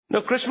Now,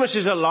 Christmas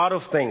is a lot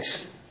of things.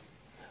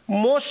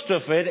 Most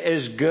of it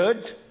is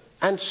good,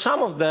 and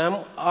some of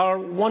them are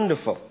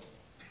wonderful.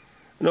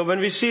 When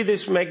we see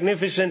this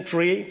magnificent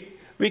tree,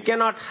 we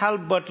cannot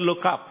help but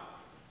look up,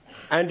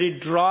 and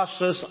it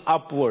draws us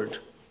upward.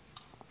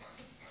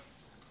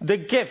 The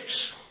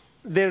gifts,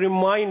 they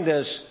remind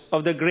us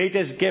of the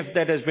greatest gift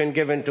that has been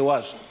given to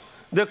us.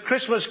 The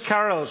Christmas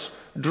carols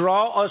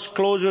draw us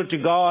closer to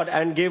God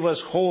and give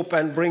us hope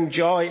and bring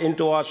joy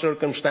into our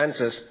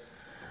circumstances.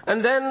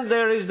 And then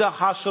there is the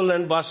hustle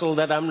and bustle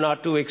that I'm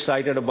not too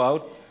excited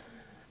about.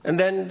 And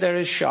then there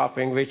is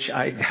shopping, which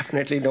I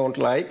definitely don't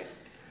like.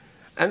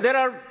 And there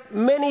are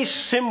many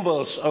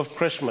symbols of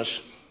Christmas.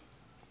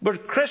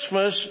 But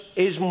Christmas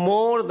is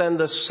more than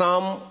the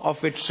sum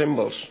of its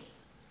symbols.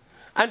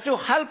 And to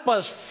help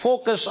us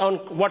focus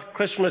on what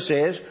Christmas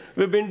is,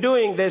 we've been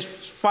doing this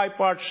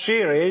 5-part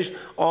series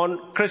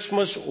on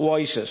Christmas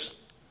voices.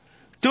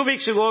 2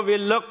 weeks ago, we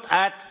looked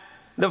at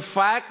the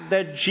fact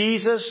that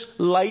Jesus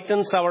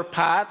lightens our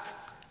path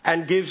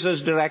and gives us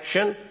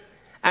direction,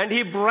 and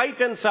He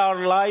brightens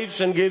our lives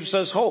and gives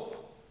us hope.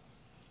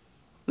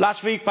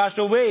 Last week,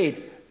 Pastor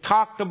Wade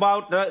talked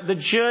about the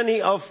journey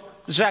of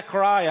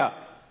Zechariah.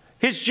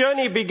 His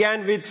journey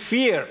began with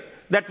fear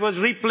that was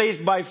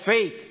replaced by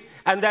faith,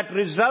 and that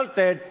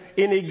resulted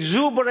in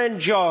exuberant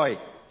joy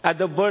at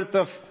the birth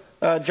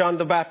of John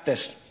the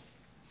Baptist.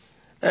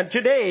 And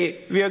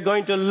today, we are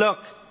going to look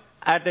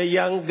at a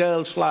young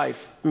girl's life,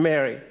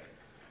 Mary.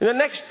 In the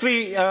next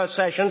 3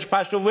 sessions,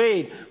 Pastor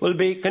Wade will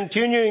be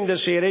continuing the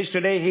series.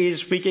 Today, he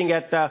is speaking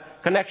at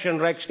Connection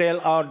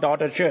Rexdale, our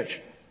daughter church.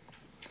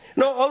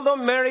 Although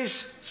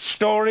Mary's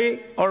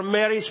story or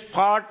Mary's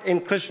part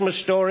in Christmas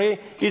story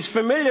is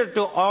familiar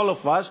to all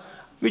of us,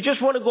 we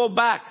just want to go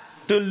back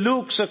to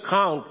Luke's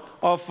account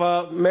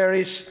of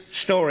Mary's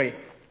story.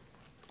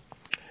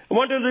 I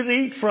want to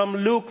read from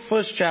Luke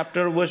 1st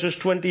chapter, verses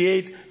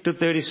 28 to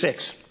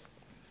 36.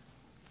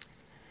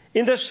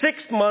 In the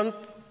 6th month,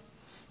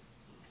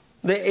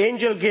 the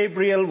angel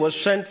Gabriel was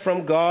sent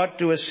from God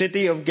to a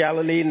city of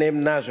Galilee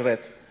named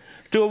Nazareth,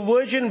 to a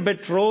virgin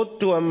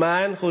betrothed to a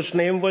man whose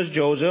name was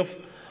Joseph,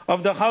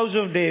 of the house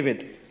of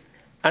David,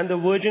 and the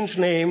virgin's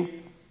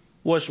name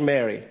was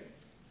Mary.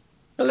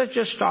 Now let's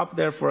just stop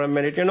there for a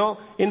minute.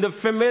 In the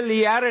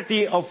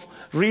familiarity of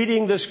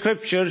reading the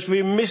scriptures,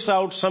 we miss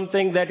out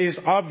something that is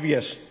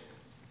obvious.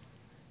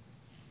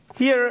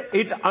 Here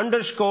it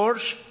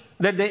underscores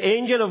that the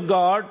angel of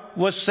God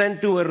was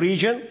sent to a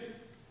region,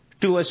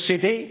 to a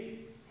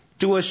city,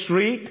 to a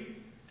street,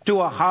 to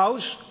a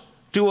house,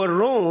 to a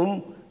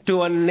room,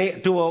 to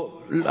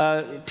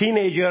a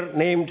teenager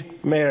named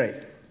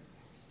Mary.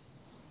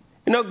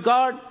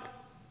 God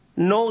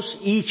knows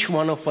each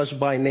one of us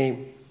by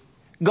name.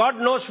 God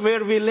knows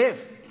where we live.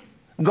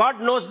 God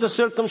knows the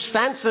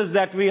circumstances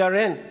that we are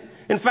in.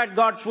 In fact,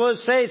 God's word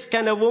says,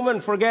 can a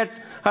woman forget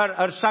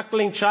her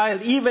suckling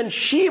child? Even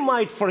she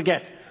might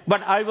forget.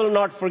 But I will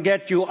not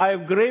forget you. I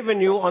have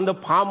graven you on the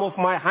palm of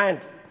my hand.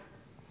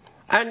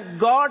 And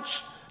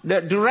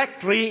the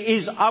directory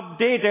is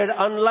updated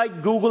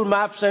unlike Google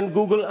Maps and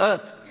Google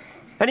Earth.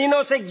 And He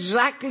knows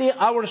exactly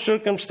our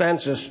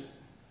circumstances.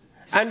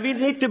 And we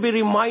need to be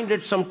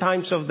reminded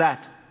sometimes of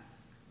that.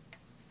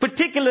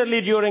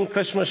 Particularly during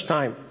Christmas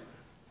time.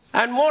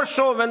 And more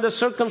so when the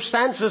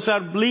circumstances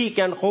are bleak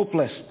and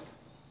hopeless.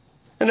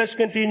 And let's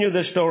continue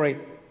the story.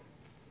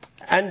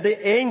 And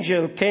the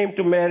angel came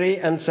to Mary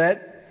and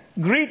said,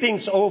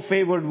 "Greetings, O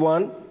favored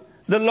one.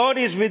 The Lord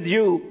is with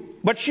you."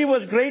 But she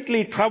was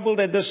greatly troubled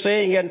at the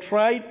saying and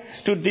tried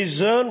to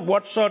discern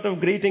what sort of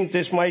greeting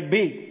this might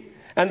be.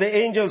 And the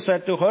angel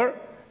said to her,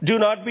 "Do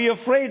not be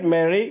afraid,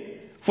 Mary,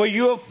 for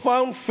you have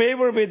found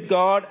favor with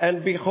God,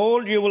 and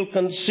behold, you will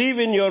conceive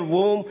in your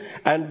womb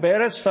and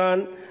bear a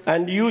son,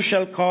 and you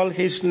shall call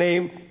his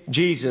name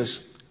Jesus."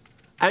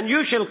 And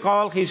you shall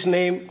call his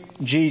name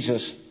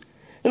Jesus.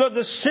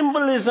 The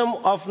symbolism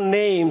of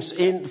names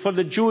for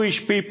the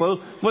Jewish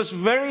people was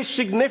very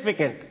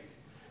significant.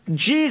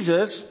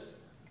 Jesus,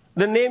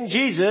 the name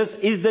Jesus,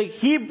 is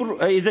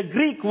a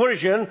Greek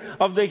version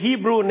of the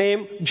Hebrew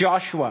name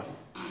Joshua.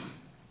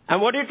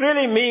 And what it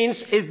really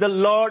means is the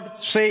Lord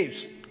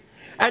saves.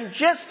 And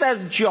just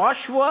as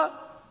Joshua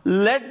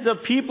led the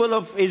people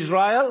of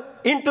Israel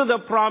into the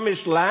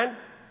promised land,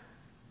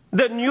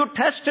 the New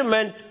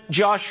Testament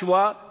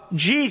Joshua,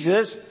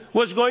 Jesus,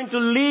 was going to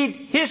lead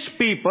his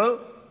people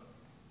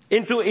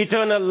into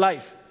eternal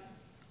life.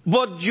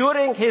 Both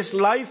during his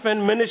life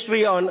and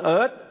ministry on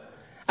earth,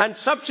 and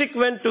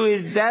subsequent to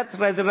his death,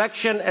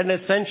 resurrection, and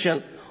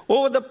ascension,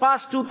 over the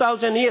past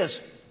 2,000 years,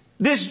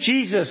 this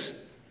Jesus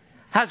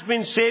has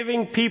been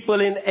saving people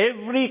in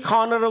every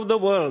corner of the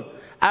world,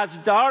 as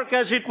dark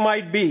as it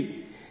might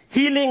be,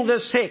 healing the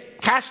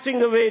sick,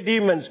 casting away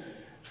demons,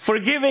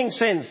 forgiving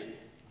sins,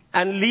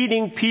 and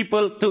leading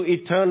people to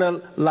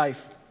eternal life.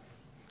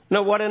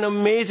 Now, what an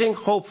amazing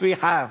hope we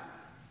have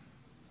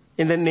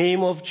in the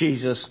name of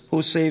Jesus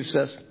who saves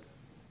us.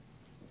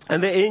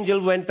 And the angel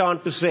went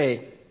on to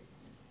say,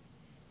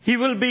 "He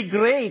will be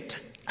great,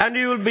 and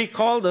he will be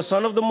called the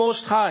Son of the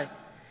Most High.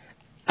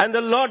 And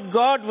the Lord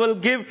God will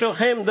give to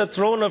him the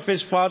throne of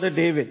his father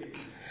David.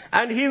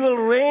 And he will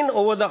reign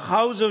over the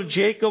house of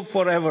Jacob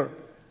forever.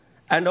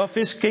 And of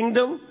his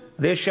kingdom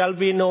there shall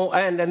be no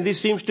end. And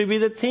this seems to be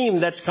the theme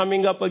that's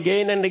coming up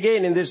again and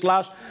again in this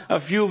last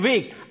few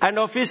weeks. And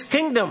of his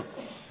kingdom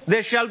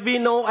there shall be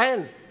no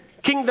end.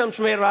 Kingdoms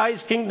may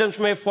rise, kingdoms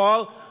may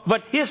fall,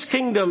 but his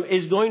kingdom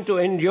is going to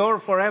endure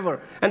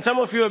forever. And some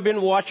of you have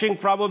been watching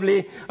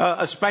probably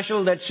a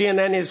special that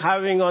CNN is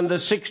having on the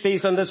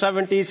 60s and the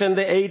 70s and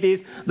the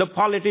 80s, the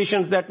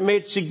politicians that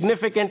made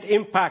significant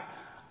impact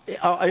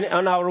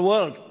on our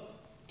world.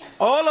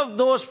 All of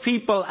those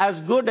people, as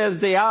good as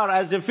they are,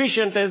 as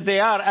efficient as they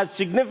are, as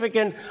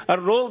significant a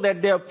role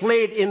that they have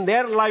played in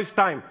their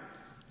lifetime,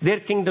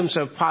 their kingdoms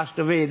have passed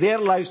away, their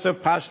lives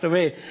have passed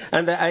away.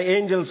 And the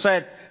angel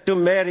said to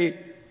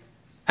Mary,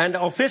 and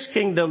of his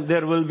kingdom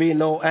there will be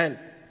no end.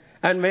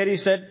 And Mary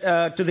said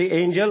to the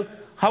angel,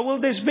 how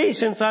will this be,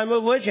 since I am a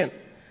virgin?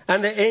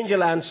 And the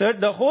angel answered,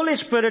 the Holy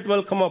Spirit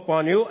will come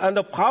upon you, and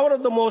the power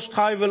of the Most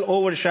High will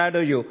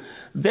overshadow you.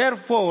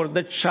 Therefore,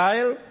 the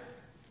child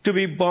to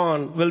be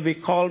born will be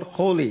called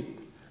Holy,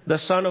 the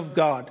Son of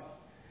God.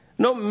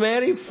 Now,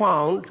 Mary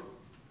found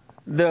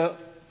the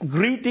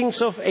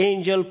greetings of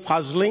angel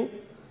puzzling,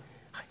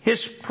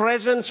 his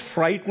presence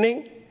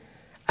frightening,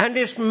 and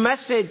his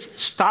message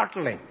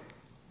startling.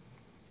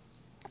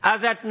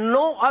 As at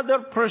no other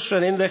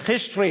person in the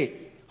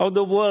history of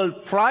the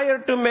world prior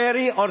to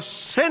Mary or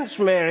since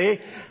Mary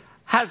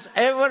has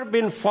ever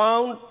been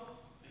found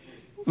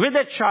with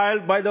a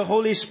child by the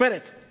Holy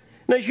Spirit.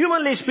 Now,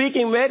 humanly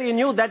speaking, Mary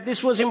knew that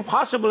this was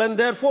impossible, and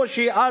therefore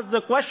she asked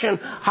the question,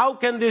 how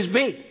can this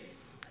be?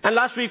 And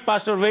last week,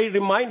 Pastor Ray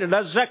reminded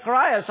us,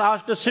 Zacharias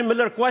asked a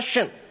similar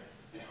question.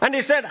 And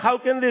he said, how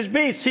can this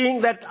be,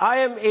 seeing that I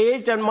am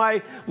aged and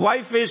my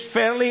wife is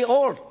fairly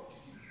old?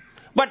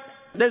 But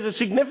there's a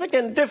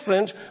significant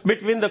difference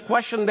between the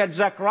question that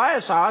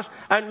Zacharias asked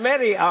and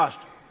Mary asked.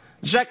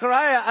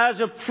 Zechariah, as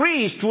a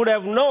priest, would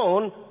have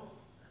known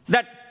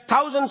that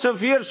thousands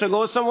of years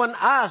ago someone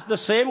asked the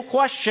same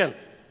question,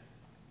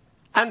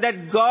 and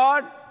that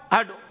God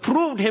had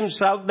proved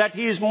himself that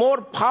he is more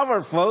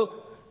powerful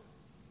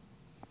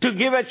to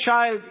give a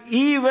child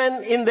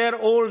even in their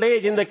old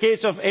age, in the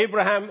case of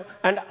Abraham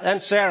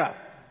and Sarah.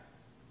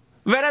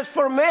 Whereas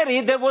for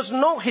Mary, there was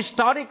no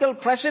historical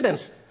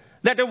precedence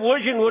that a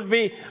virgin would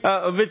be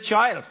with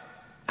child.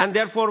 And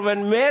therefore,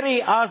 when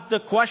Mary asked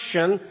the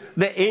question,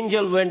 the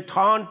angel went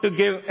on to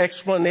give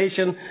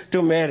explanation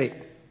to Mary.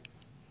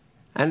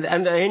 And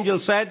the angel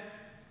said,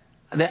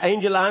 the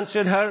angel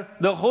answered her,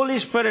 the Holy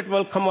Spirit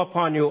will come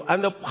upon you,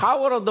 and the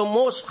power of the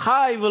Most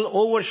High will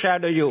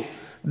overshadow you.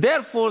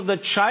 Therefore, the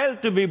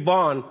child to be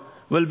born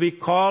will be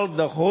called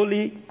the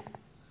Holy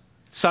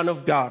Son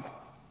of God.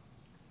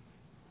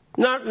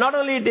 Not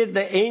only did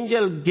the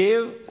angel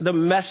give the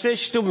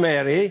message to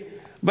Mary,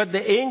 but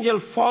the angel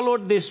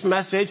followed this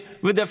message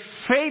with a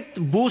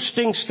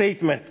faith-boosting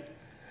statement.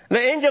 The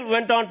angel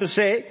went on to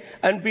say,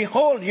 and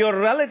behold, your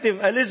relative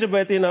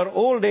Elizabeth in her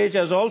old age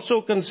has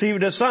also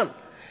conceived a son.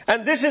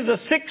 And this is the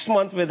 6th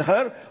month with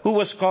her who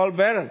was called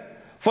barren.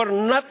 For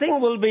nothing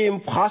will be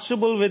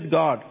impossible with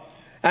God.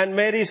 And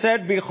Mary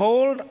said,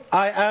 behold,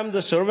 I am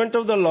the servant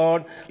of the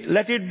Lord.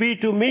 Let it be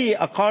to me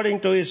according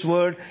to his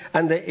word.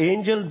 And the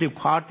angel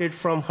departed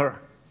from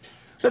her.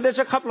 So there's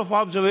a couple of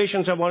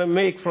observations I want to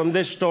make from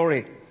this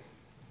story.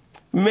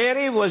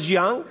 Mary was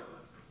young,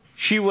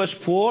 she was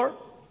poor,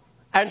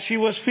 and she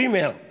was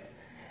female.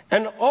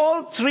 And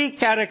all three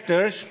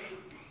characters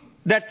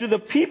that to the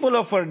people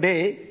of her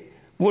day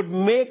would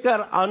make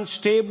her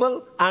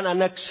unstable and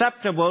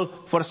unacceptable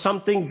for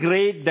something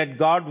great that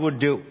God would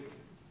do.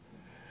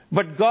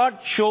 But God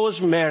chose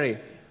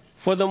Mary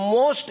for the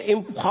most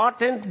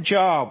important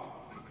job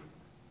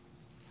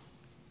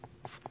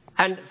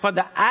and for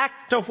the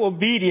act of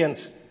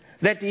obedience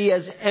that he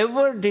has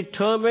ever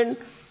determined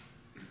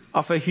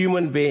of a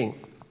human being.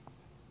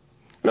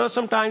 You know,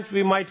 sometimes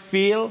we might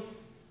feel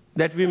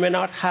that we may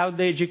not have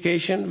the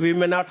education, we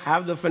may not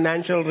have the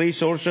financial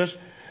resources,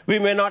 we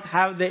may not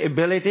have the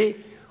ability,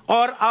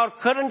 or our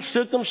current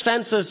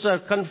circumstances are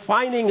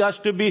confining us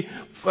to be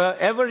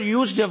ever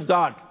used of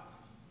God.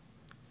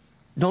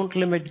 Don't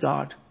limit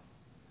God.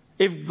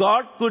 If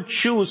God could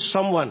choose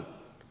someone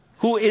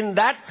who in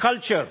that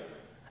culture,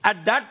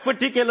 at that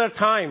particular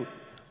time,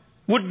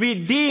 would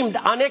be deemed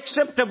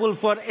unacceptable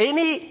for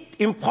any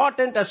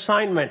important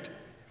assignment,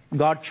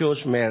 God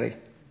chose Mary.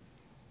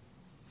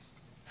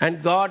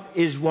 And God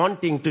is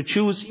wanting to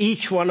choose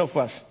each one of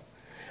us.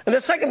 And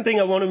the second thing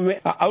I want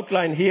to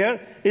outline here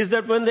is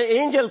that when the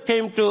angel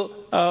came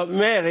to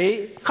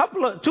Mary,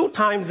 two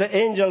times the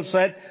angel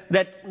said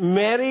that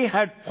Mary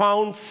had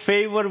found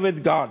favor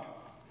with God.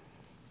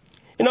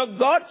 You know,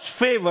 God's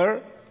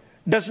favor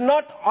does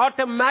not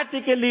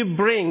automatically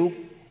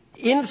bring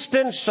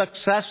instant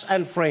success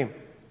and fame.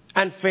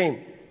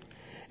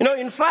 You know,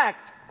 in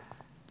fact,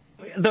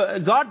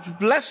 God's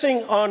blessing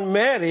on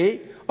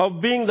Mary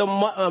of being the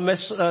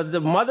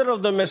mother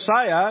of the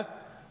Messiah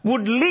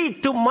would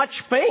lead to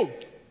much pain.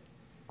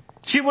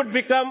 She would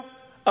become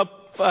a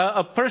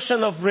a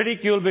person of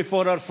ridicule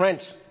before her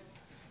friends.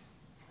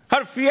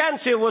 Her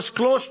fiancé was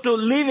close to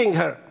leaving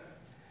her.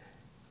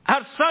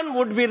 Her son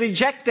would be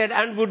rejected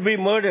and would be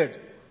murdered.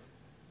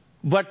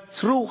 But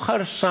through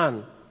her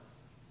son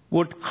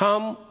would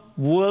come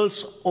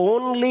world's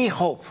only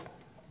hope.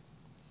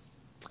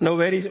 Now,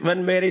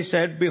 when Mary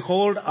said,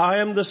 "Behold, I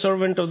am the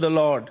servant of the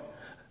Lord.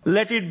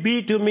 Let it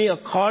be to me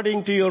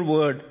according to your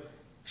word,"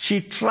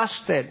 she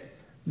trusted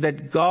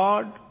that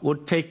God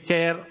would take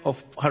care of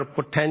her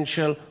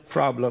potential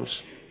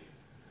problems.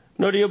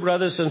 Now, dear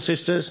brothers and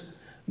sisters,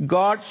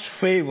 God's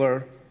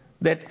favor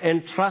that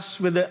entrusts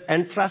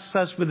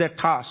us with a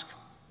task.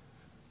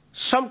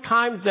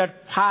 Sometimes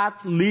that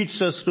path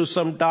leads us to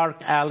some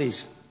dark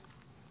alleys.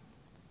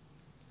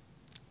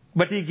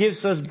 But He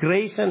gives us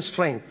grace and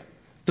strength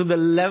to the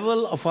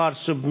level of our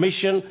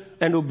submission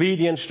and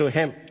obedience to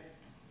Him.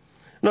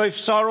 Now, if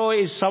sorrow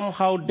is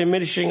somehow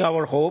diminishing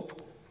our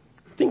hope,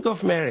 think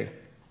of Mary.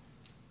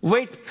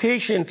 Wait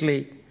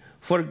patiently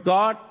for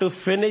God to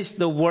finish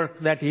the work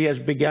that He has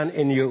begun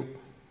in you.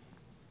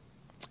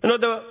 You know,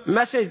 the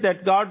message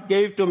that God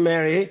gave to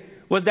Mary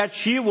was that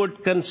she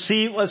would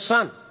conceive a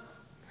son.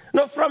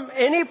 Now, from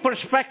any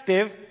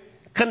perspective,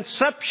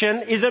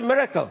 conception is a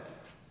miracle.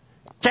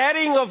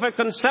 Carrying of a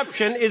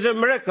conception is a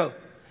miracle.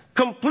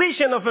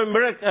 Completion of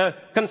a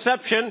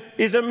conception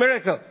is a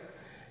miracle.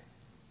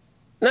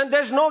 Now,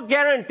 there's no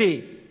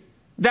guarantee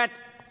that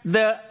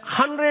the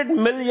 100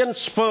 million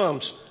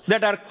sperms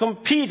that are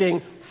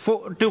competing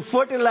to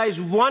fertilize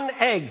one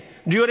egg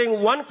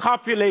during one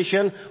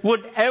copulation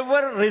would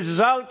ever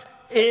result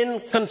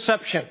in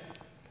conception.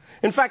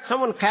 In fact,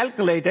 someone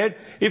calculated,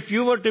 if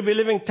you were to be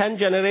living 10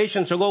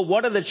 generations ago,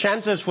 what are the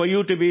chances for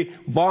you to be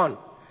born?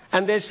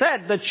 And they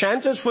said the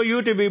chances for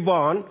you to be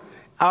born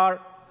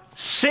are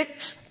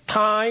 6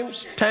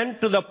 times 10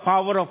 to the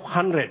power of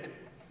 100.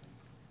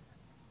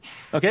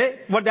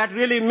 Okay? What that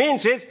really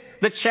means is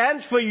the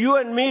chance for you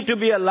and me to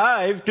be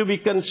alive, to be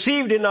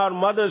conceived in our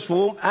mother's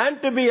womb,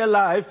 and to be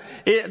alive,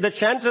 the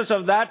chances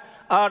of that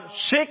are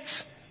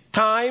 6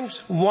 times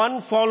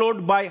 1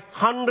 followed by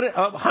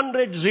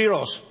 100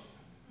 zeros.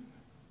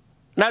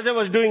 And as I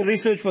was doing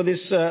research for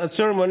this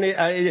sermon,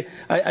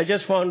 I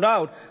just found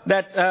out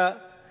that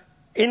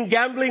in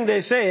gambling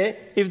they say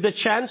if the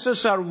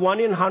chances are 1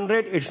 in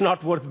 100, it's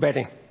not worth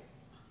betting.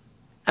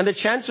 And the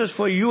chances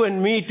for you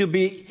and me to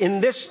be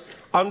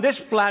on this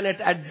planet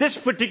at this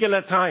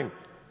particular time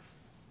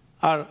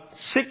are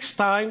 6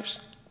 times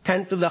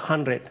 10 to the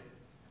 100.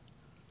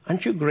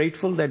 Aren't you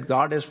grateful that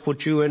God has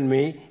put you and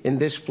me in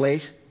this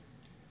place?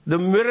 The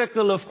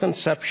miracle of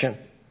conception.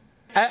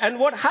 And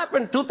what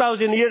happened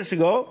 2,000 years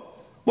ago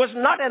was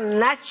not a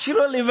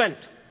natural event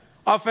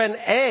of an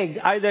egg,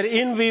 either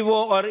in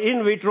vivo or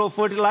in vitro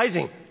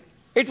fertilizing.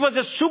 It was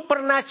a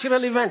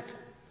supernatural event.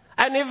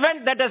 An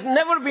event that has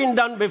never been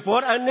done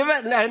before, an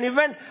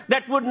event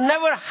that would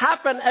never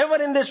happen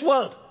ever in this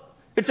world.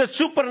 It's a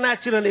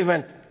supernatural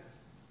event.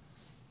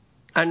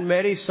 And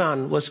Mary's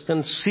son was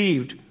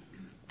conceived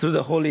through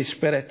the Holy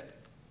Spirit.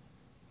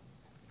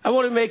 I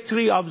want to make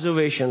 3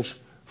 observations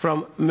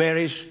from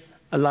Mary's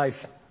life.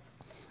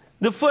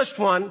 The first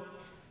one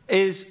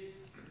is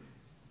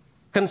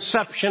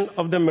conception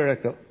of the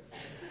miracle.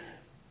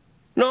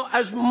 Now,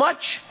 as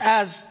much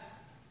as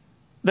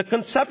the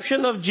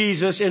conception of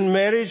Jesus in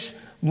Mary's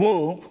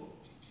womb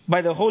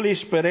by the Holy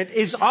Spirit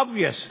is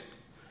obvious,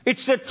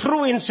 it's a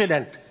true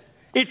incident.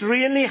 It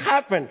really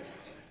happened.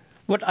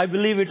 But I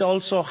believe it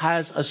also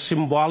has a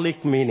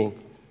symbolic meaning.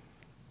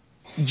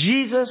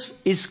 Jesus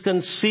is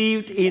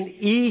conceived in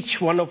each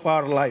one of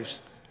our lives.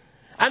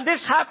 And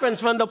this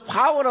happens when the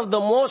power of the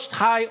Most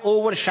High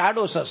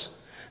overshadows us.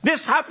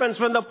 This happens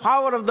when the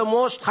power of the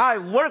Most High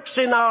works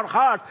in our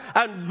heart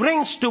and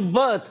brings to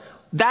birth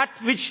that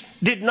which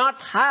did not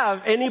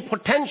have any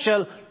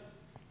potential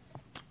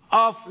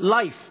of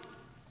life.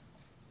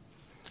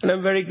 And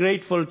I'm very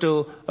grateful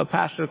to a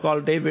pastor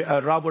called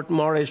Robert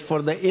Morris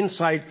for the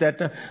insight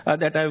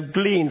that I've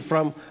gleaned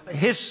from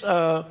his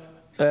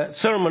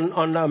sermon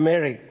on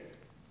Mary.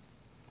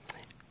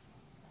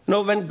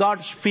 Now, when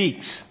God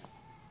speaks,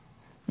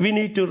 we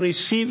need to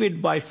receive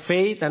it by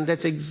faith, and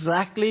that's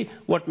exactly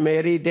what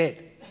Mary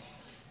did.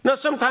 Now,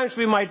 sometimes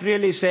we might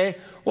really say,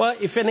 well,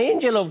 if an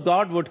angel of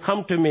God would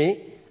come to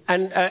me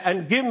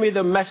and give me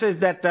the message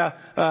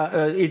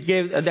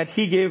that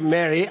he gave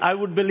Mary, I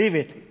would believe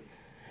it.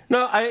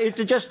 No,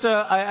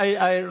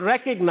 I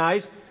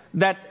recognize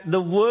that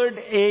the word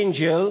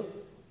angel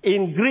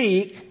in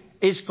Greek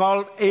is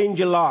called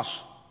angelos.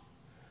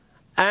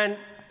 And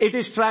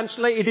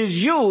it is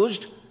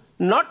used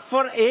not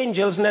for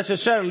angels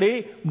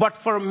necessarily, but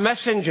for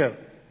messenger.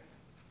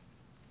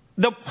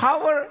 The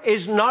power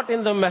is not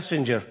in the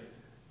messenger.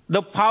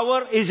 The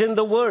power is in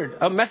the word,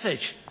 a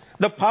message.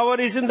 The power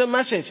is in the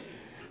message.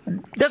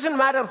 Doesn't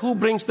matter who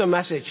brings the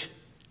message.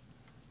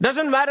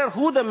 Doesn't matter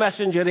who the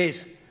messenger is.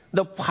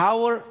 The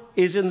power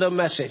is in the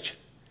message.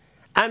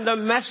 And the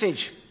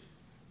message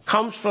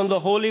comes from the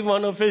Holy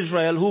One of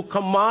Israel, who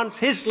commands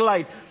His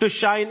light to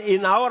shine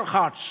in our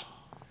hearts.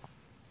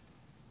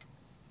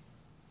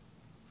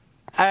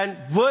 and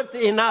birth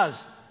in us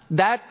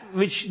that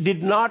which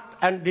did not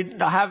and did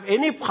not have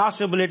any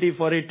possibility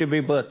for it to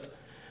be birthed.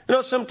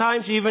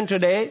 Sometimes even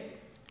today,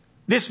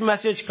 this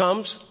message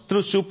comes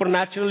through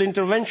supernatural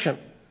intervention.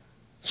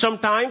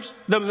 Sometimes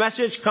the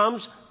message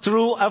comes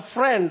through a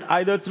friend,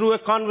 either through a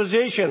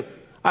conversation,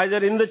 either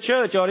in the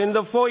church or in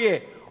the foyer,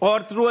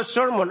 or through a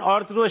sermon,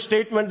 or through a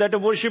statement that a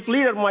worship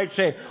leader might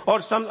say, or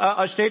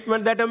a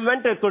statement that a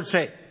mentor could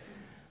say.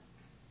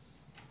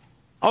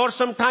 Or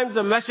sometimes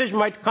the message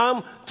might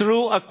come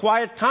through a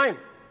quiet time.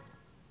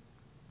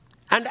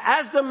 And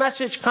as the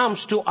message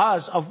comes to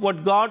us of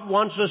what God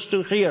wants us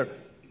to hear,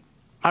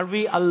 are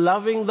we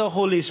allowing the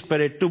Holy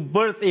Spirit to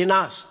birth in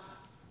us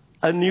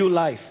a new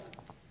life?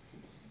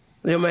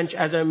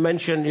 As I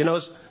mentioned,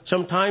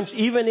 sometimes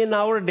even in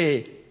our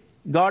day,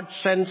 God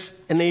sends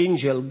an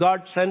angel.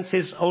 God sends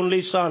His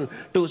only Son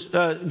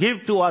to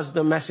give to us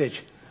the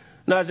message.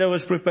 Now, as I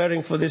was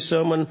preparing for this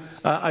sermon,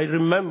 I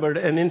remembered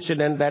an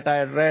incident that I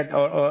had read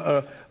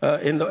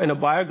in a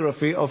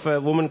biography of a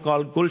woman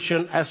called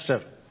Gulshan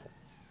Esther.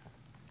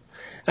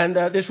 And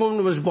this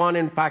woman was born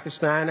in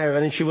Pakistan, and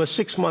when she was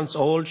 6 months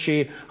old,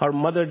 her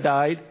mother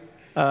died.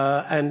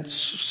 And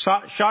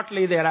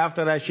shortly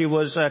thereafter, as she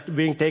was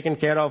being taken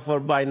care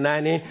of by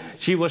nanny,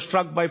 she was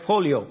struck by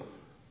polio.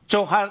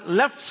 So her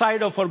left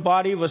side of her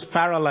body was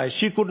paralyzed.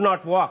 She could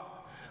not walk.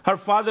 Her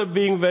father,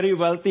 being very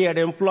wealthy, had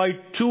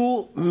employed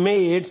 2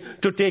 maids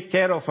to take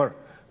care of her,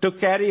 to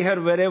carry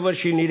her wherever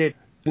she needed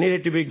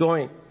to be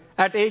going.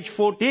 At age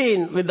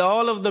 14, with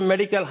all of the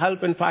medical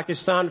help in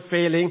Pakistan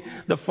failing,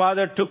 the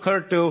father took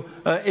her to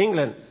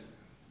England.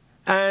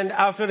 And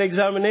after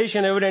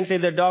examination, evidently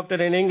the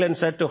doctor in England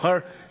said to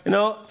her,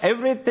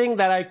 everything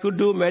that I could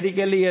do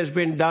medically has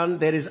been done.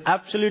 There is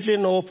absolutely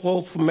no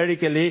hope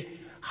medically.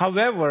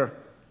 However,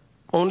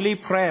 only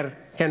prayer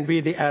can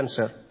be the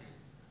answer.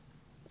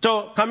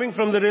 So coming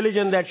from the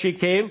religion that she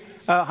came,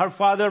 her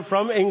father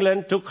from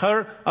England took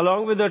her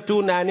along with her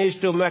 2 nannies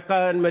to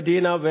Mecca and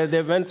Medina, where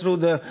they went through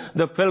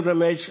the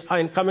pilgrimage.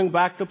 And coming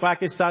back to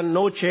Pakistan,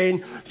 no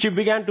change. She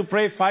began to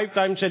pray 5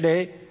 times a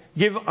day,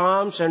 give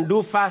alms and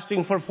do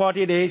fasting for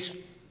 40 days.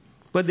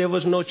 But there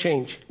was no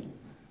change.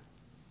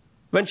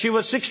 When she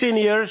was 16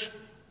 years,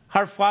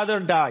 her father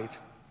died.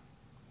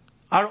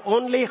 Our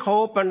only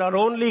hope and our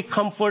only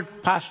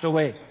comfort passed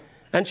away.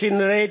 And she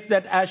narrates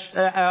that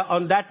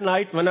on that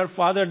night when her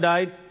father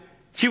died,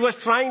 she was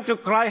trying to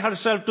cry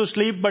herself to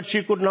sleep, but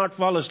she could not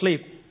fall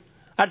asleep.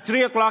 At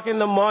 3 o'clock in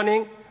the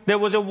morning, there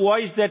was a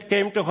voice that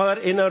came to her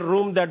in a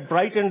room that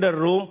brightened her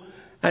room.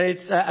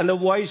 And the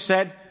voice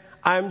said,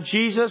 I am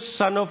Jesus,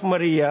 son of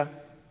Maria.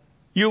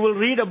 You will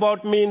read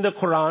about me in the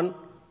Quran.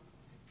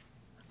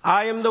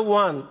 I am the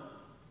one.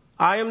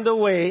 I am the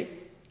way.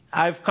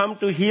 I've come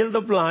to heal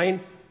the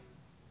blind,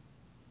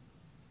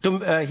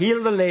 to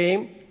heal the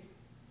lame,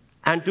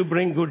 and to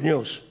bring good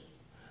news.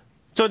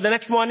 So the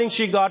next morning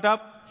she got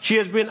up. She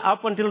has been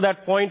up until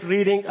that point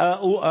reading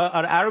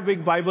an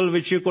Arabic Bible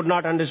which she could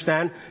not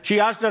understand. She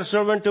asked her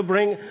servant to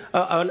bring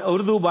an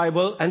Urdu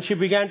Bible, and she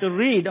began to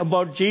read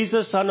about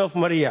Jesus, son of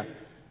Maria.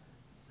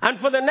 And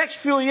for the next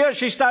few years,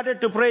 she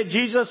started to pray,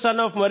 Jesus, son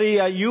of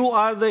Maria, you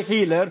are the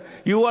healer.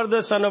 You are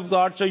the Son of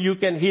God, so you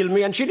can heal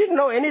me. And she didn't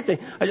know anything.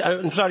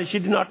 She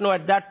did not know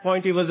at that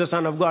point he was the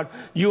Son of God.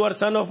 You are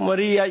Son of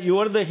Maria. You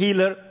are the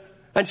healer.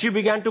 And she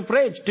began to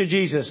pray to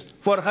Jesus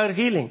for her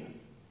healing.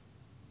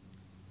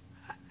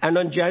 And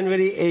on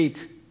January 8th,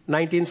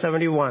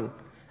 1971,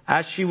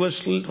 as she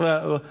was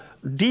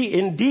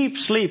in deep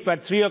sleep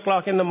at 3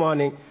 o'clock in the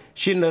morning,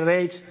 she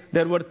narrates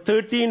there were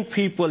 13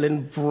 people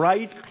in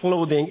bright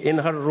clothing in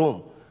her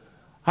room.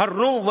 Her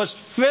room was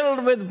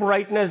filled with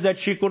brightness that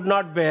she could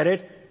not bear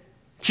it.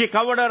 She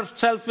covered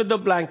herself with the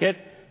blanket,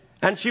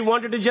 and she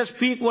wanted to just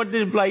peek what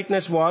this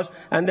brightness was.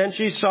 And then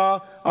she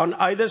saw on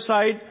either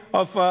side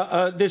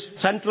of this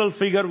central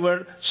figure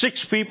were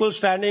 6 people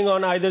standing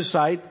on either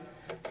side.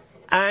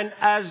 And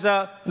as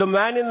the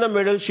man in the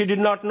middle, she did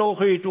not know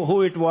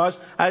who it was.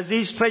 As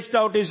he stretched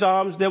out his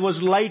arms, there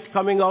was light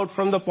coming out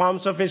from the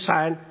palms of his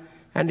hand.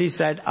 And he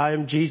said, I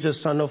am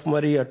Jesus, son of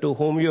Maria, to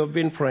whom you have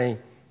been praying.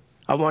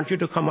 I want you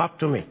to come up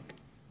to me.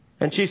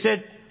 And she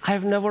said, I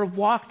have never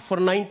walked for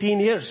 19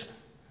 years.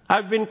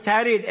 I've been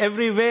carried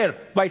everywhere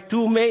by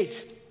 2 maids.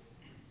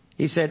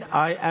 He said,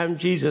 I am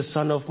Jesus,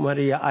 son of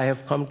Maria. I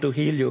have come to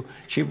heal you.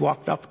 She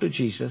walked up to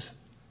Jesus,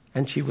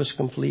 and she was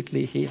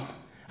completely healed.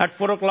 At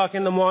 4 o'clock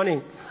in the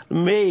morning,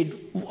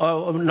 maid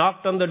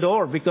knocked on the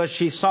door because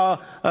she saw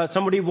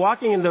somebody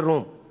walking in the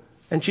room.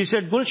 And she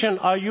said, Gulshan,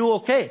 are you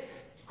okay?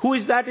 Who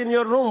is that in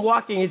your room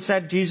walking? It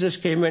said, Jesus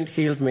came and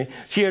healed me.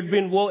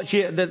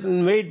 The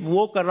maid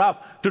woke her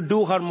up to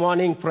do her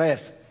morning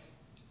prayers.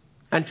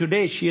 And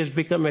today she has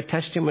become a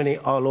testimony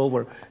all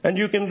over. And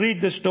you can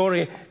read the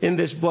story in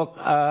this book,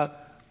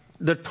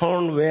 The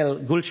Torn Veil,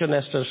 Gulshan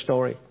Esther's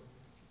story.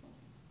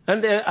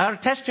 And our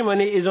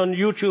testimony is on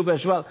YouTube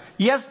as well.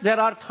 Yes, there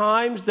are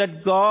times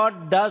that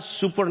God does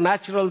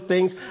supernatural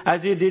things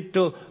as He did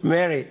to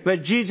Mary, where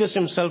Jesus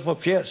Himself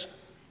appears.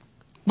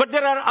 But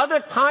there are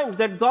other times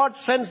that God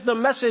sends the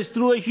message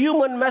through a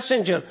human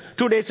messenger.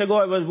 2 days ago,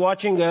 I was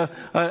watching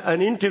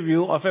an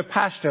interview of a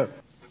pastor.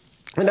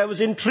 And I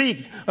was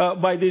intrigued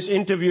by this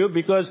interview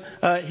because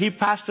he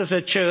pastors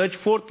a church,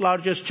 fourth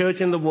largest church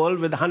in the world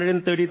with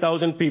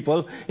 130,000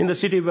 people in the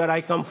city where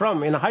I come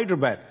from, in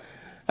Hyderabad.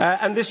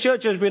 And this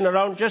church has been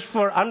around just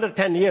for under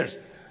 10 years.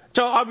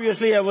 So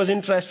obviously I was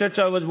interested,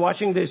 so I was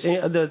watching this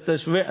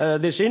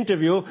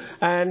interview,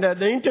 and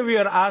the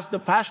interviewer asked the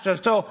pastor,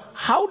 so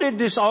how did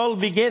this all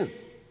begin?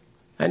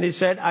 And he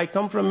said, I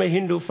come from a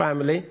Hindu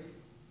family,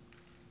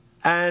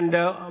 and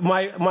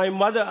my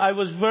mother, I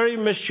was very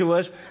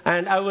mischievous,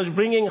 and I was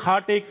bringing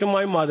heartache to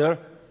my mother,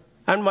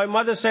 and my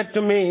mother said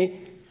to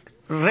me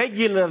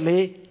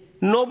regularly,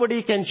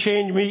 nobody can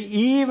change me,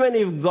 even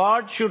if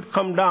God should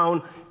come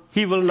down,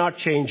 He will not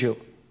change you.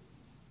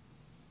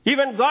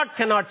 Even God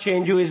cannot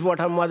change you, is what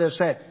her mother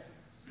said.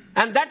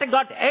 And that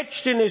got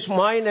etched in his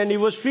mind, and he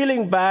was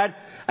feeling bad.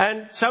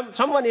 And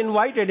someone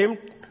invited him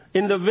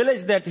in the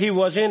village that he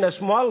was in, a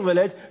small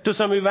village, to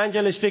some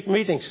evangelistic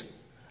meetings.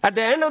 At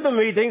the end of the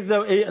meetings,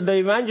 the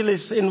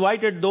evangelist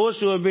invited those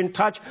who have been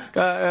touched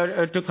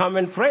to come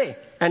and pray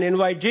and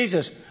invite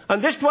Jesus.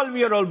 And this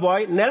 12-year-old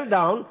boy knelt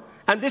down,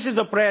 and this is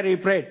the prayer he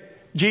prayed.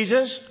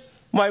 Jesus,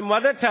 my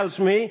mother tells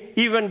me,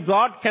 even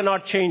God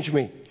cannot change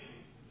me.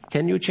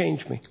 Can you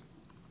change me?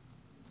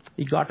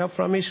 He got up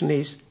from his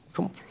knees,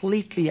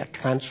 completely a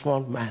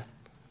transformed man.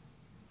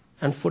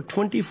 And for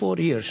 24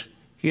 years,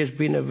 he has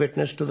been a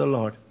witness to the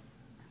Lord.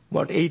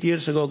 About 8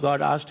 years ago,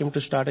 God asked him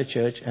to start a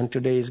church, and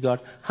today he's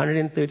got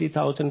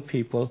 130,000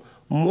 people,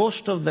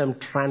 most of them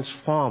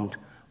transformed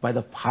by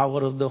the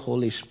power of the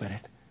Holy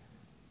Spirit.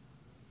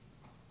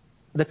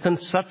 The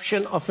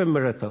conception of a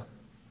miracle.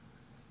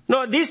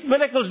 No, these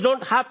miracles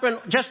don't happen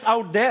just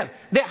out there.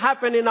 They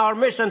happen in our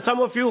midst. And some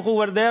of you who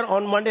were there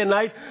on Monday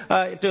night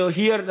to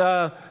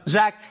hear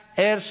Zach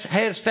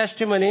Hare's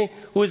testimony,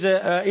 who is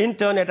an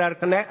intern at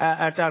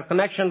our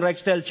Connection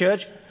Rexdale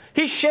Church,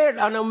 he shared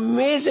an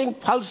amazing,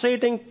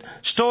 pulsating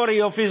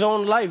story of his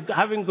own life,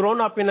 having grown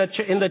up in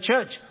the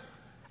church.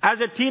 As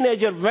a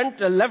teenager,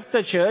 left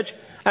the church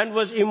and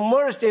was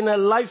immersed in a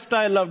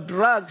lifestyle of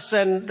drugs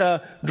and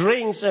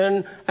drinks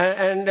and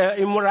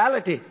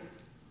immorality.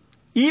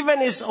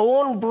 Even his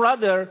own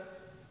brother,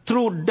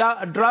 through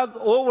drug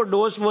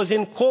overdose, was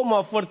in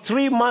coma for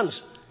 3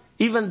 months.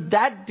 Even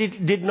that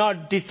did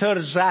not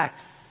deter Zach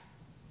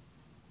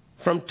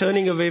from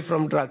turning away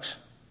from drugs.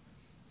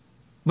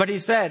 But he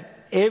said,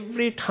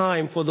 every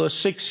time for those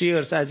 6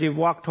 years as he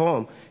walked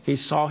home, he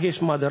saw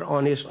his mother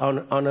on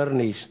her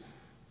knees.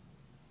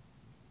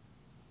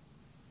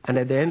 And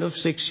at the end of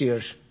 6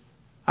 years,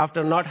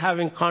 after not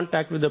having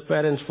contact with the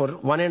parents for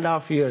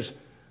 1.5 years,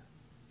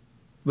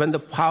 when the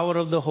power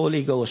of the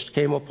Holy Ghost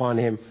came upon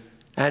him,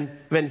 and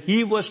when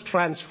he was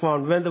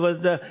transformed, when there was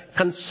the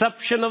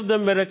conception of the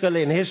miracle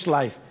in his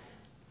life,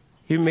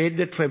 he made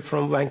the trip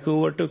from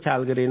Vancouver to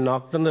Calgary,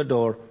 knocked on the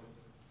door,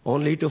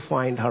 only to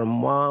find her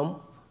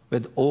mom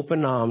with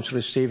open arms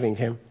receiving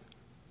him.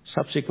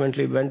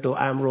 Subsequently went to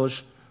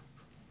Ambrose,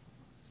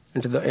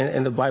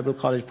 in the Bible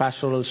College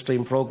Pastoral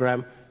Stream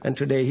program, and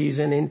today he's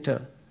an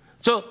intern.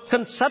 So,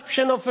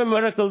 conception of a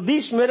miracle,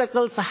 these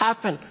miracles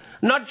happen.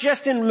 Not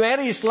just in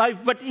Mary's life,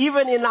 but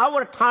even in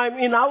our time,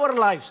 in our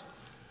lives.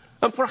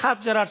 And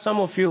perhaps there are some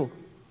of you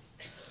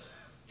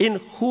in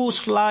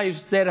whose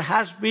lives there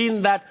has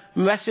been that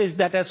message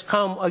that has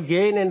come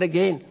again and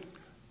again.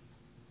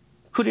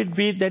 Could it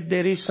be that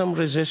there is some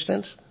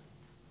resistance?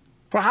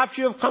 Perhaps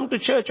you have come to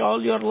church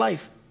all your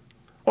life.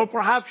 Or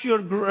perhaps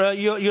you're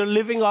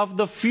living off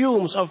the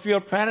fumes of your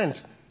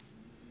parents.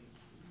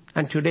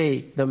 And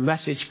today the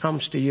message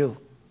comes to you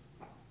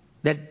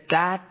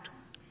that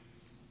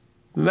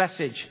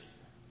message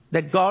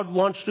that God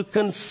wants to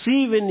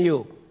conceive in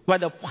you by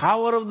the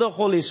power of the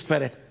Holy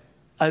Spirit,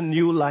 a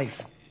new life.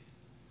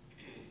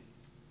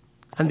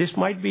 And this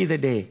might be the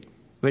day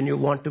when you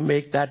want to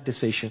make that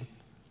decision.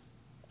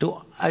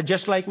 To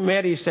just like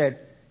Mary said,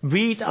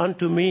 be it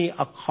unto me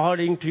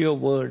according to your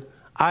word.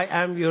 I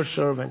am your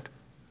servant.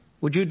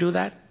 Would you do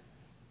that?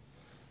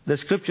 The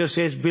scripture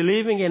says,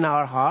 believing in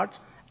our heart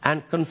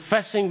and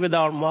confessing with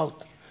our mouth.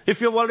 If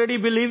you've already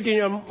believed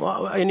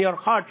in your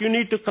heart, you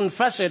need to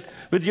confess it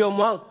with your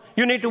mouth.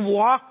 You need to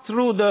walk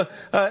through the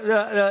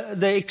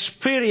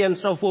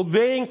experience of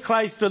obeying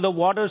Christ to the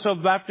waters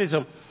of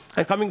baptism.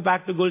 And coming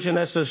back to Gulshan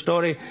Esther's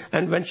story,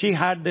 and when she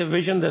had the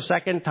vision the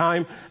second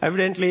time,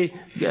 evidently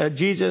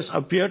Jesus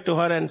appeared to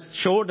her and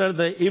showed her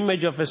the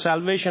image of a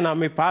Salvation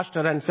Army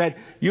pastor and said,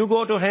 you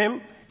go to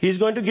him, he's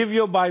going to give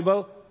you a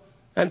Bible.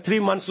 And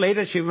 3 months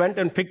later, she went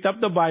and picked up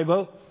the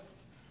Bible.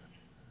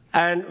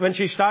 And when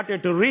she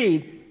started to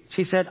read,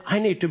 she said, I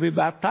need to be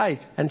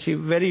baptized. And she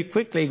very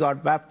quickly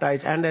got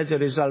baptized, and as a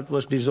result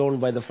was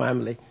disowned by the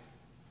family.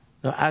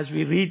 Now, as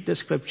we read the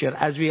scripture,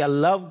 as we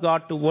allow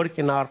God to work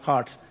in our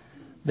hearts,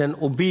 then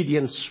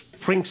obedience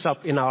springs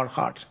up in our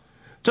hearts.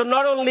 So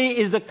not only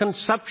is the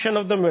conception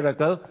of the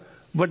miracle,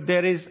 but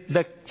there is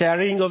the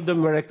carrying of the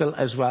miracle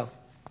as well.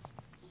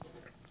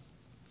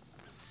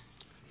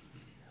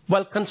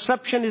 Well,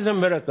 conception is a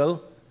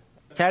miracle.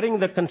 carrying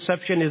the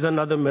conception is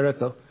another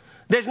miracle.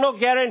 There's no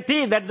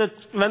guarantee that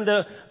when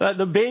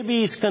the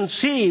baby is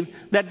conceived,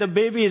 that the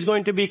baby is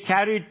going to be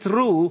carried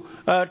through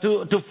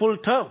to full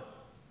term.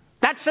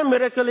 That's a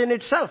miracle in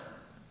itself.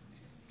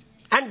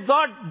 And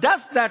God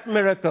does that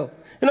miracle.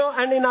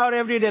 And in our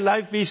everyday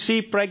life, we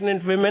see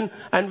pregnant women,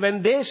 and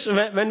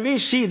when we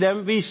see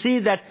them, we see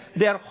that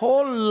their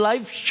whole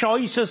life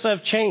choices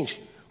have changed.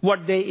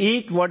 What they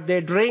eat, what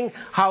they drink,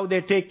 how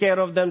they take care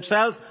of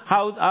themselves,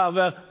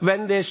 how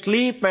when they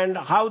sleep, and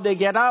how they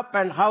get up,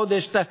 and how they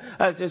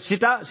sit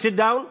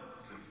down.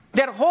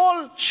 Their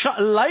whole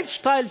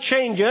lifestyle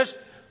changes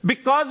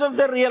because of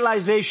the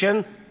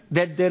realization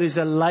that there is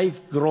a life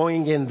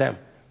growing in them.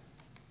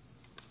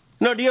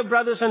 Now, dear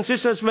brothers and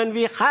sisters, when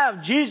we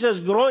have Jesus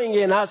growing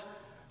in us,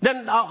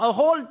 then our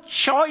whole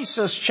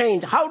choices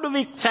change. How do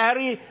we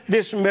carry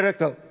this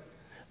miracle?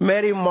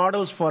 Mary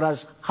models for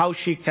us how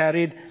she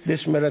carried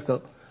this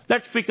miracle.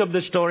 Let's pick up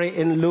the story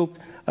in Luke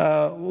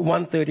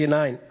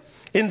 1:39.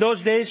 In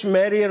those days,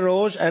 Mary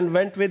arose and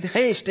went with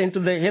haste into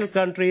the hill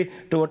country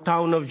to a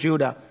town of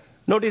Judah.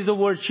 Notice the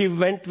word, she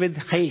went with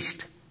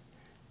haste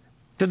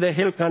to the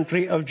hill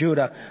country of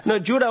Judah. Now,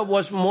 Judah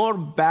was more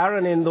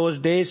barren in those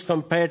days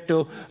compared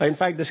to, in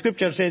fact, the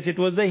scripture says it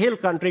was the hill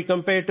country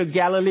compared to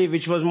Galilee,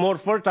 which was more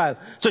fertile.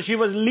 So she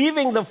was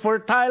leaving the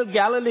fertile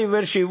Galilee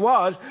where she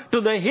was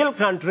to the hill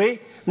country,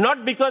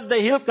 not because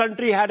the hill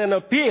country had an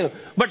appeal,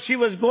 but she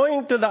was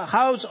going to the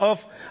house of,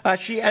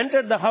 she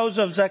entered the house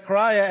of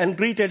Zechariah and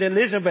greeted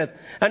Elizabeth.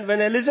 And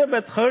when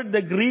Elizabeth heard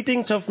the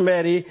greetings of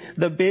Mary,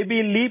 the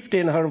baby leaped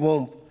in her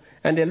womb.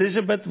 And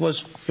Elizabeth was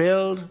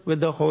filled with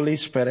the Holy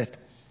Spirit.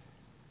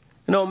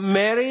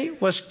 Mary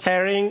was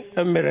carrying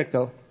a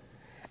miracle.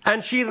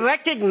 And she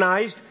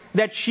recognized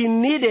that she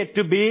needed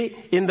to be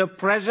in the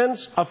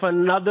presence of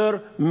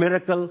another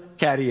miracle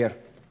carrier.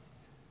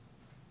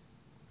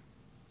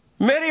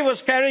 Mary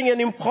was carrying an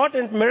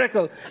important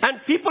miracle. And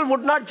people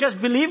would not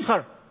just believe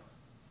her.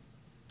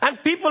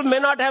 And people may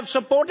not have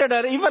supported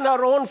her. Even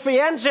her own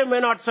fiancé may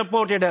not have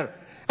supported her.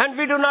 And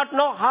we do not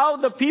know how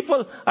the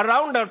people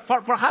around her,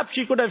 perhaps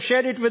she could have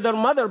shared it with her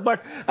mother,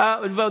 but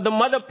the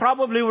mother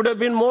probably would have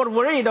been more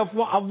worried of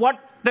what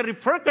the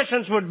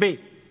repercussions would be.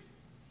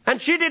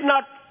 And she did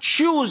not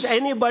choose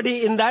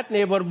anybody in that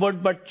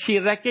neighborhood, but she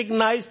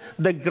recognized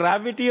the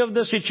gravity of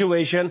the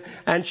situation,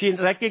 and she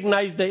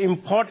recognized the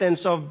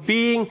importance of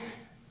being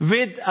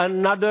with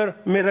another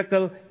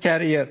miracle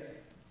carrier.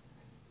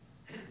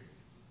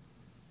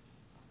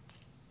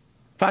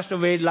 Pastor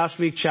Wade last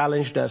week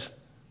challenged us,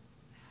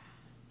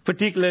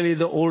 particularly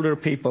the older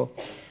people,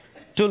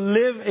 to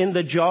live in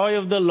the joy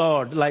of the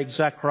Lord like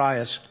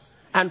Zacharias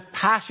and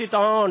pass it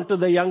on to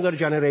the younger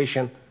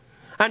generation.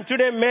 And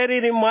today Mary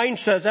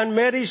reminds us, and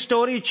Mary's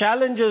story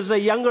challenges the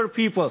younger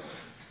people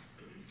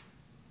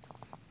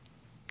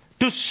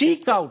to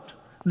seek out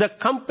the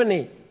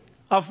company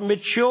of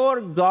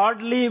mature,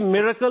 godly,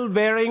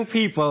 miracle-bearing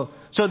people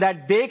so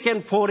that they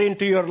can pour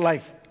into your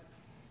life.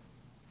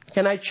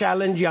 Can I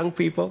challenge young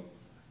people?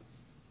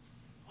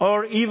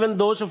 Or even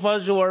those of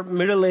us who are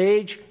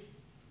middle-aged.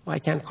 I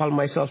can't call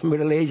myself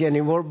middle-aged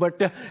anymore,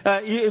 but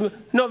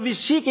we're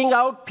seeking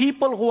out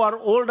people who are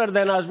older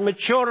than us,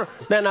 mature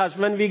than us,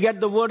 when we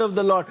get the word of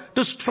the Lord,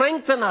 to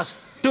strengthen us,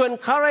 to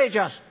encourage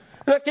us.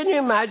 Can you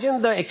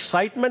imagine the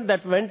excitement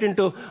that went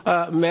into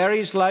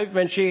Mary's life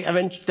when she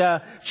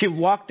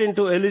walked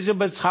into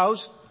Elizabeth's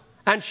house?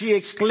 And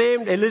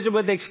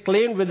Elizabeth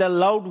exclaimed with a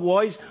loud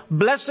voice,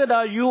 "Blessed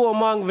are you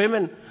among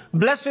women.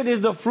 Blessed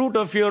is the fruit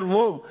of your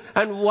womb.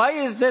 And why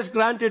is this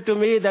granted to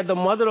me, that the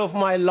mother of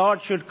my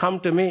Lord should come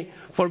to me?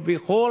 For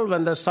behold,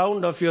 when the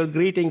sound of your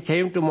greeting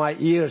came to my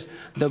ears,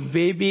 the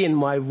baby in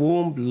my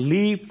womb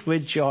leaped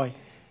with joy."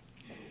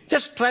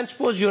 Just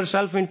transpose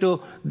yourself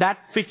into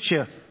that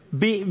picture.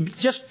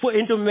 Just put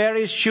into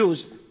Mary's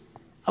shoes.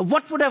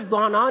 What would have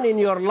gone on in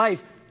your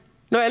life?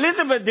 Now,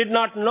 Elizabeth did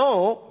not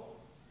know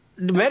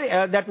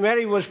that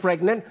Mary was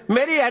pregnant.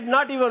 Mary had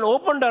not even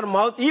opened her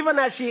mouth, even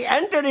as she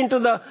entered into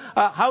the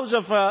house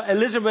of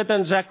Elizabeth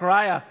and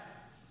Zechariah.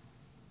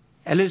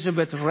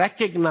 Elizabeth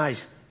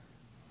recognized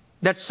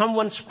that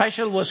someone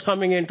special was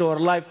coming into her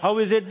life. How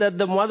is it that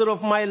the mother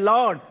of my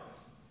Lord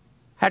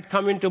had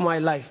come into my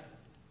life?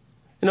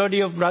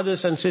 Dear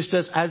brothers and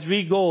sisters, as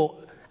we go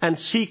and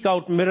seek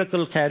out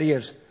miracle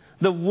carriers,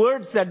 the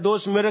words that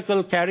those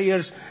miracle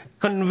carriers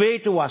convey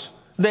to us,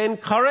 the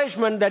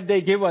encouragement that they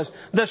give us,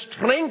 the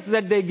strength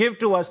that they give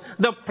to us,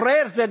 the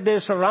prayers that they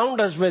surround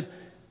us with,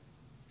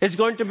 is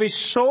going to be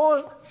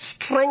so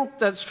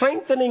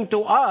strengthening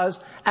to us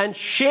and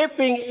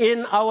shaping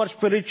in our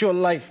spiritual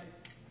life.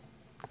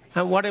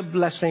 And what a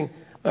blessing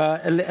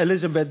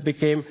Elizabeth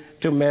became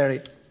to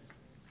Mary.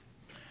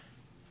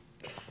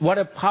 What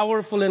a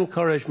powerful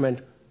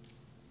encouragement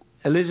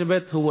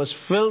Elizabeth, who was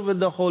filled with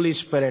the Holy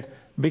Spirit,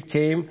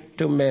 became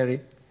to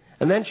Mary.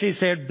 And then she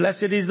said,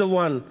 "Blessed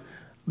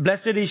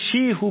is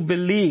she who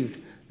believed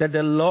that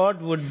the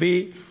Lord would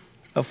be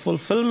a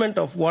fulfillment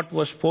of what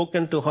was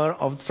spoken to her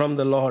from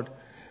the Lord."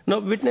 Now,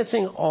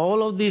 witnessing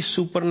all of these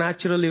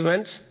supernatural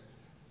events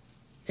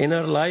in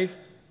her life,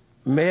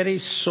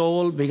 Mary's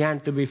soul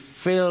began to be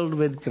filled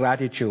with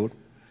gratitude,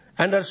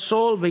 and her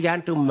soul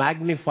began to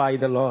magnify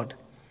the Lord.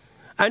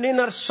 And in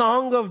her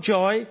song of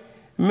joy,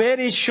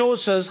 Mary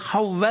shows us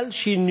how well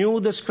she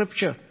knew the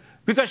scripture,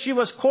 because she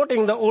was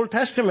quoting the Old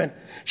Testament.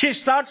 She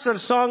starts her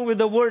song with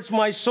the words,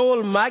 "My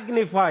soul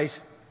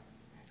magnifies,"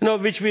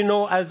 which we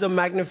know as the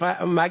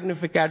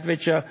Magnificat,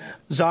 which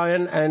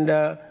Zion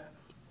and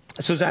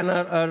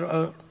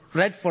Susanna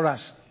read for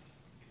us.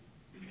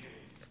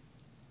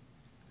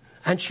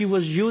 And she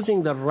was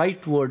using the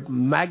right word,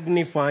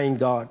 magnifying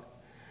God.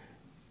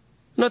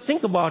 Now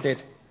think about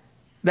it,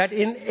 that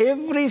in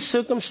every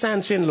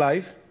circumstance in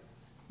life,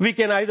 we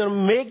can either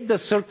make the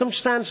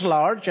circumstance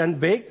large and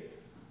big,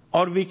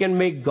 or we can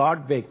make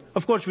God big.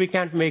 Of course, we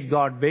can't make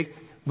God big,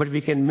 but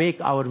we can make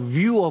our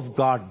view of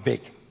God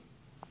big.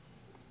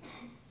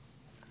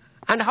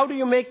 And how do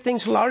you make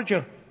things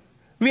larger?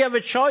 We have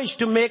a choice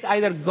to make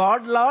either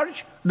God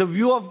large, the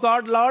view of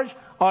God large,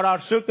 or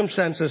our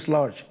circumstances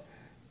large.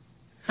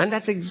 And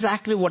that's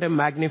exactly what a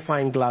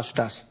magnifying glass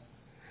does.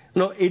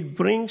 It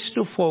brings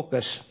to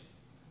focus.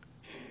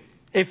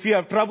 If you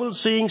have trouble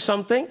seeing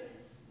something,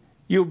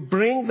 you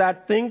bring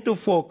that thing to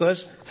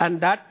focus,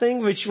 and that thing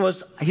which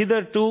was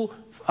hitherto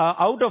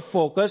out of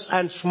focus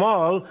and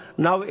small,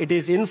 now it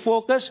is in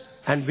focus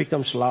and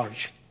becomes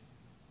large.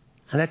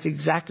 And that's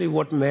exactly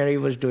what Mary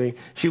was doing.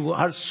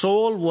 Her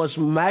soul was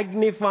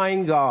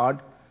magnifying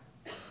God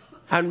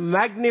and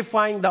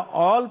magnifying the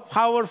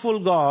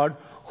all-powerful God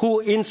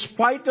who, in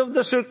spite of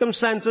the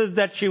circumstances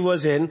that she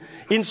was in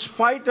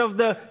spite of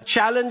the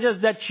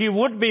challenges that she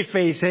would be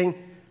facing,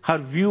 her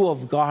view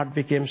of God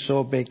became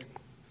so big.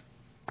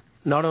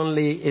 Not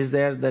only is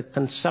there the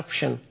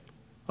conception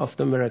of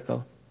the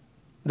miracle,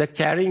 the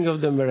carrying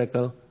of the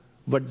miracle,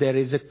 but there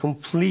is a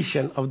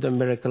completion of the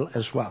miracle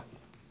as well.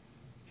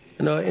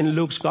 In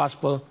Luke's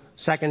Gospel,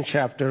 2nd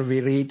chapter, we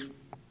read,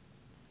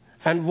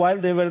 "And while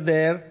they were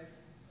there,"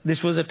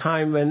 this was a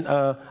time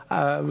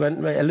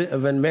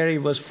when Mary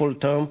was full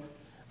term,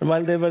 and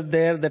while they were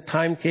there, the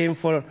time came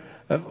for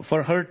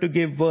her to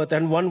give birth.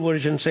 And one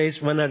version says,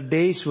 when her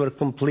days were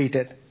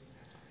completed.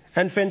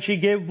 And when she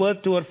gave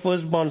birth to her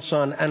firstborn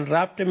son and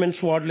wrapped him in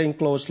swaddling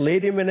clothes,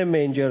 laid him in a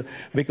manger,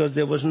 because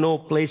there was no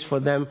place for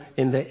them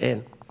in the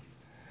inn.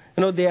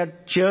 They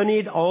had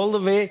journeyed all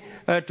the way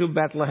to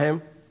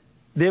Bethlehem.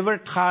 They were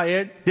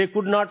tired. They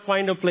could not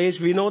find a place.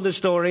 We know the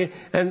story.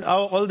 And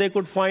all they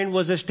could find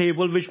was a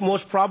stable, which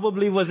most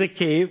probably was a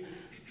cave,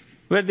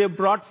 where they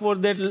brought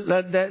forth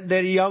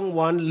their young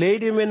one,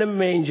 laid him in a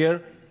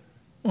manger.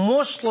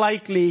 Most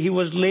likely he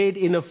was laid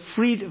in a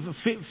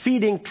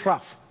feeding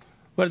trough,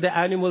 where the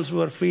animals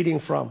were feeding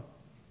from.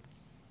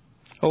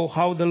 Oh,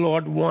 how the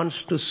Lord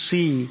wants to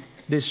see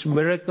this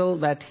miracle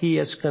that He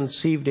has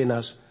conceived in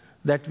us,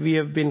 that we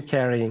have been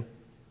carrying,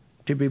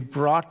 to be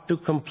brought to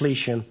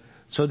completion,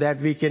 so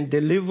that we can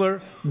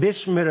deliver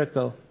this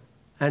miracle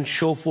and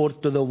show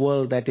forth to the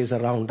world that is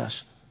around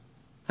us.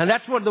 And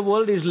that's what the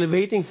world is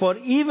waiting for,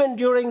 even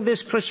during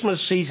this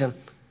Christmas season.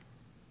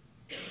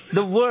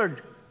 The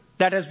word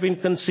that has been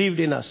conceived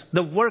in us,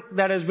 the work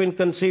that has been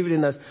conceived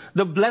in us,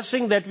 the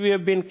blessing that we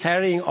have been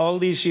carrying all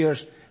these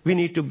years, we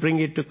need to bring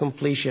it to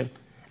completion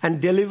and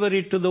deliver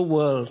it to the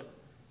world,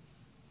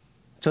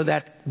 so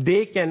that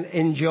they can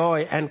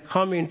enjoy and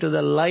come into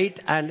the light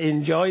and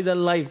enjoy the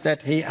life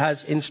that He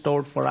has in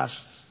store for us.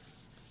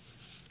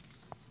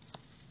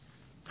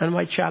 And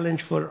my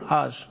challenge for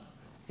us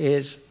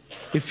is,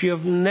 if you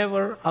have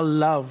never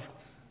allowed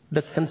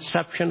the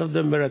conception of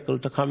the miracle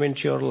to come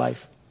into your life,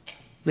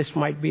 this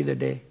might be the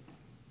day.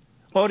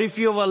 Or if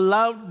you have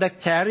allowed the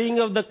carrying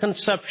of the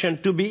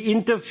conception to be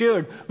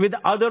interfered with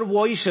other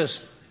voices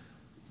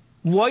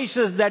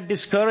that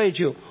discourage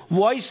you,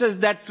 voices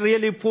that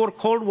really pour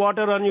cold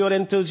water on your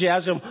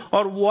enthusiasm,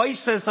 or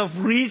voices of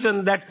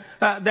reason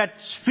that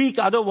speak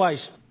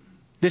otherwise.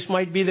 This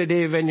might be the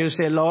day when you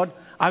say, Lord,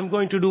 I'm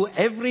going to do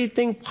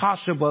everything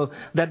possible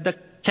that the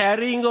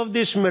carrying of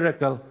this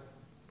miracle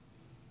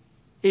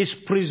is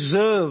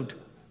preserved,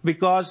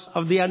 because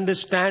of the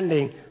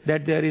understanding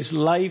that there is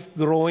life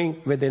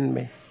growing within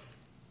me.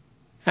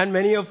 And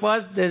many of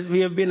us,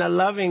 we have been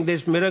allowing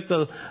this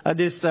miracle,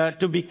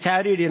 to be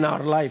carried in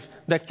our life,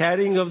 the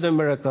carrying of the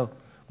miracle.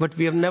 But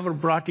we have never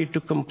brought it to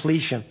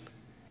completion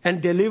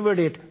and delivered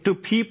it to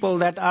people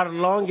that are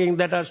longing,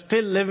 that are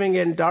still living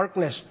in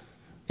darkness,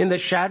 in the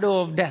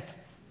shadow of death.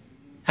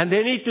 And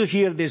they need to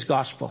hear this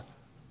gospel.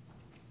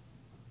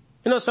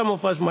 Some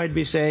of us might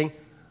be saying,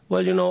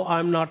 well,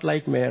 I'm not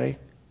like Mary.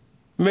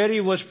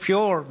 Mary was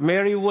pure.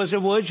 Mary was a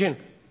virgin.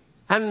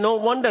 And no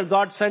wonder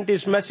God sent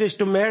His message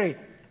to Mary.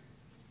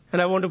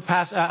 And I want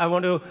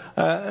to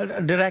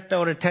direct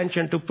our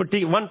attention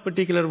to one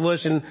particular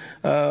verse in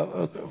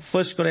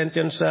 1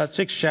 Corinthians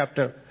 6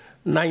 chapter,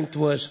 9th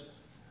verse.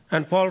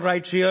 And Paul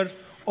writes here,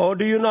 "Oh,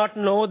 do you not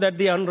know that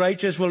the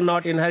unrighteous will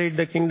not inherit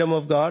the kingdom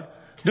of God?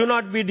 Do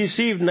not be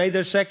deceived,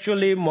 neither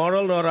sexually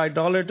immoral, nor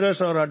idolaters,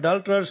 nor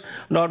adulterers,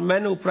 nor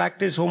men who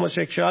practice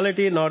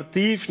homosexuality, nor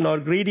thieves, nor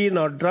greedy,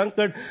 nor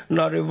drunkard,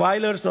 nor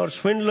revilers, nor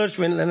swindlers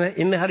will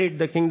inherit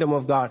the kingdom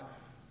of God."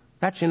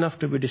 That's enough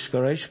to be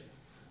discouraged.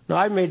 Now,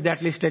 I made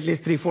that list at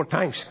least 3-4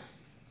 times.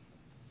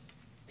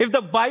 If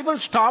the Bible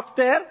stopped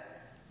there,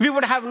 we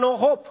would have no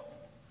hope.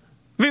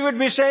 We would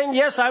be saying,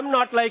 yes, I'm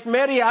not like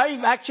Mary.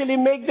 I actually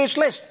make this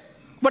list.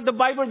 But the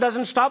Bible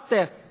doesn't stop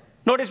there.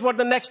 Notice what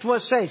the next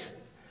verse says.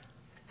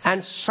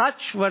 And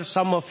such were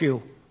some of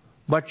you,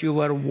 but you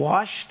were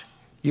washed,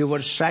 you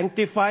were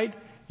sanctified,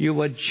 you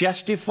were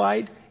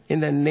justified in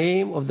the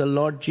name of the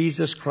Lord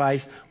Jesus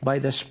Christ by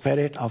the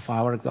Spirit of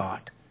our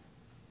God.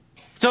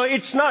 So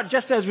it's not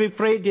just as we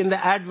prayed in the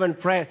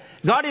Advent prayer.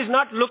 God is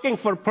not looking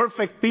for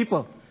perfect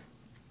people.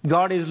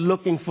 God is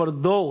looking for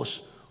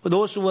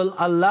those who will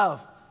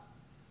allow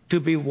to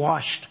be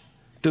washed,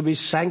 to be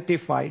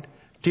sanctified,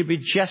 to be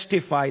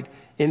justified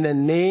in the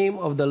name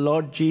of the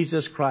Lord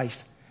Jesus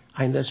Christ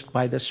and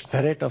by the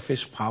Spirit of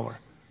His power.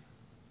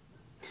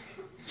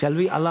 Shall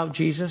we allow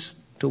Jesus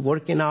to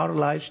work in our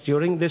lives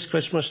during this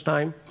Christmas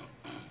time,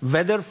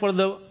 whether for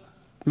the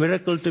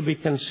miracle to be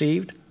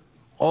conceived,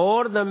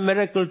 or the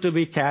miracle to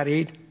be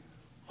carried,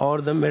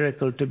 or the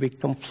miracle to be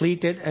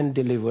completed and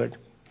delivered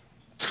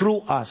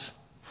through us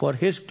for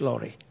His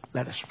glory?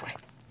 Let us pray.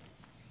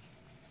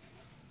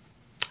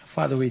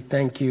 Father, we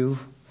thank You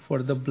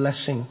for the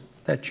blessing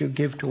that You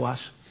give to us,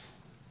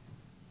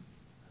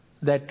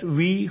 that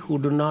we who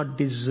do not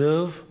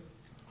deserve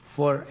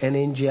for an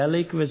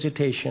angelic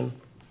visitation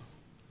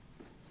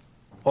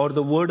or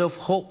the word of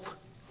hope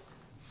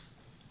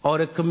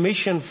or a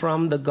commission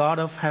from the God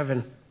of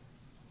heaven,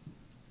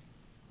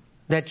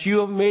 that You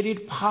have made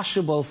it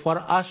possible for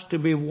us to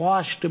be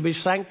washed, to be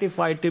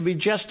sanctified, to be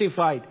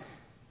justified,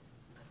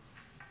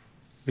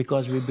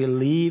 because we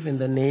believe in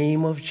the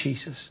name of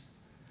Jesus,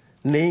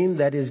 name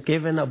that is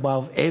given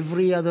above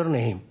every other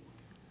name,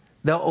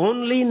 the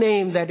only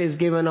name that is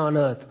given on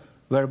earth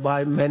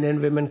whereby men and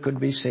women could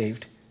be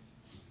saved.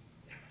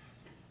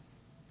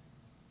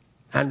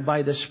 And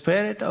by the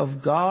Spirit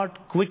of God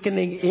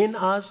quickening in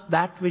us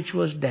that which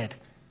was dead.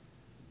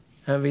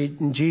 And we,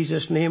 in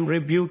Jesus' name,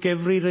 rebuke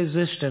every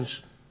resistance,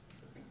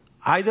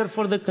 either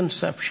for the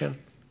conception,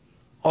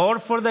 or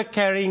for the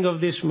carrying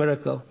of this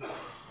miracle,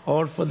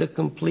 or for the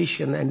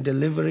completion and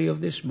delivery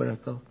of this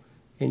miracle.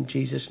 In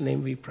Jesus'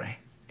 name we pray.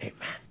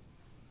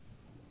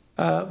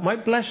 Amen. My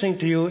blessing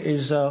to you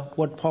is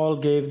what Paul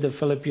gave the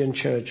Philippian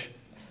church.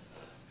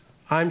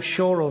 I'm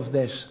sure of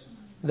this,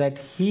 that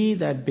He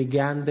that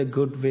began the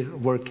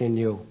good work in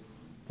you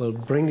will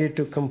bring it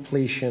to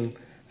completion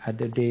at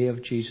the day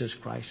of Jesus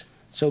Christ.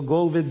 So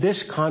go with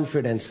this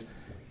confidence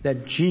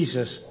that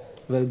Jesus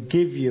will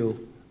give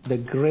you the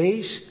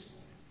grace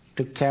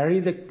to carry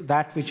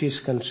that which is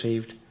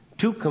conceived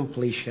to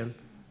completion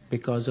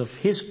because of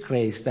His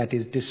grace that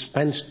is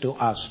dispensed to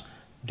us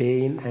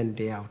day in and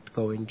day out.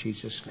 Go in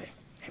Jesus' name.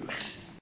 Amen.